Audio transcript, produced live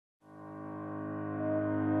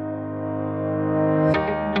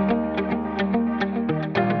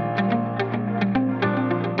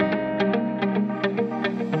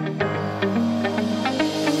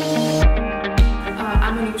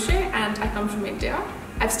from India.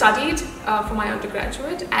 I've studied for my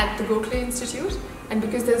undergraduate at the Ecole Institute, and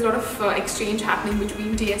because there's a lot of exchange happening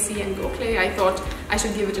between TSE and Ecole, I thought I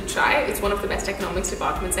should give it a try. It's one of the best economics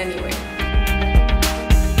departments anyway.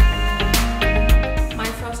 My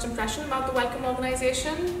first impression about the Welcome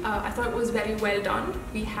organization, I thought it was very well done.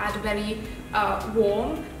 We had a very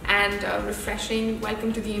warm and refreshing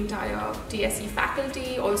welcome to the entire TSE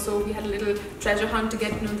faculty. Also, we had a little treasure hunt to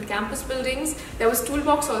get to know the campus buildings. There was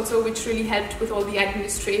Toolbox also, which really helped with all the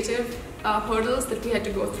administrative hurdles that we had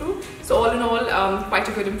to go through. So all in all, quite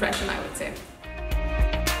a good impression, I would say.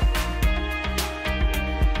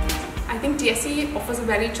 I think TSE offers a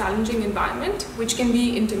very challenging environment, which can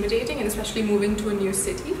be intimidating, and especially moving to a new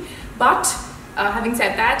city. But having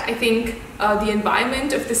said that, I think the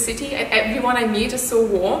environment of the city, everyone I meet is so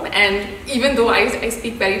warm, and even though I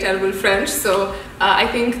speak very terrible French, so I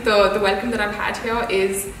think the welcome that I've had here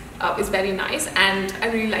is very nice, and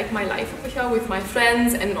I really like my life over here with my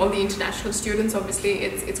friends and all the international students. Obviously,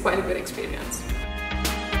 it's quite a good experience.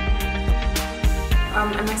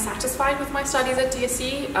 Am I satisfied with my studies at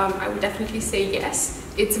TSE? I would definitely say yes.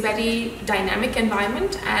 It's a very dynamic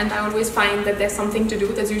environment, and I always find that there's something to do.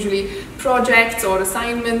 There's usually projects or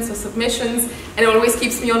assignments or submissions, and it always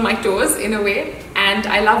keeps me on my toes in a way. And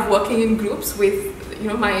I love working in groups with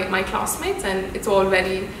my classmates, and it's all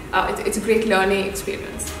very, it's a great learning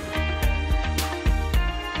experience.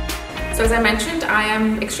 So as I mentioned, I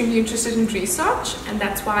am extremely interested in research, and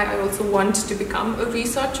that's why I also want to become a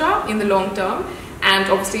researcher in the long term.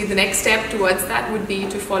 And obviously the next step towards that would be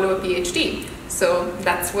to follow a PhD. So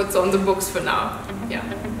that's what's on the books for now.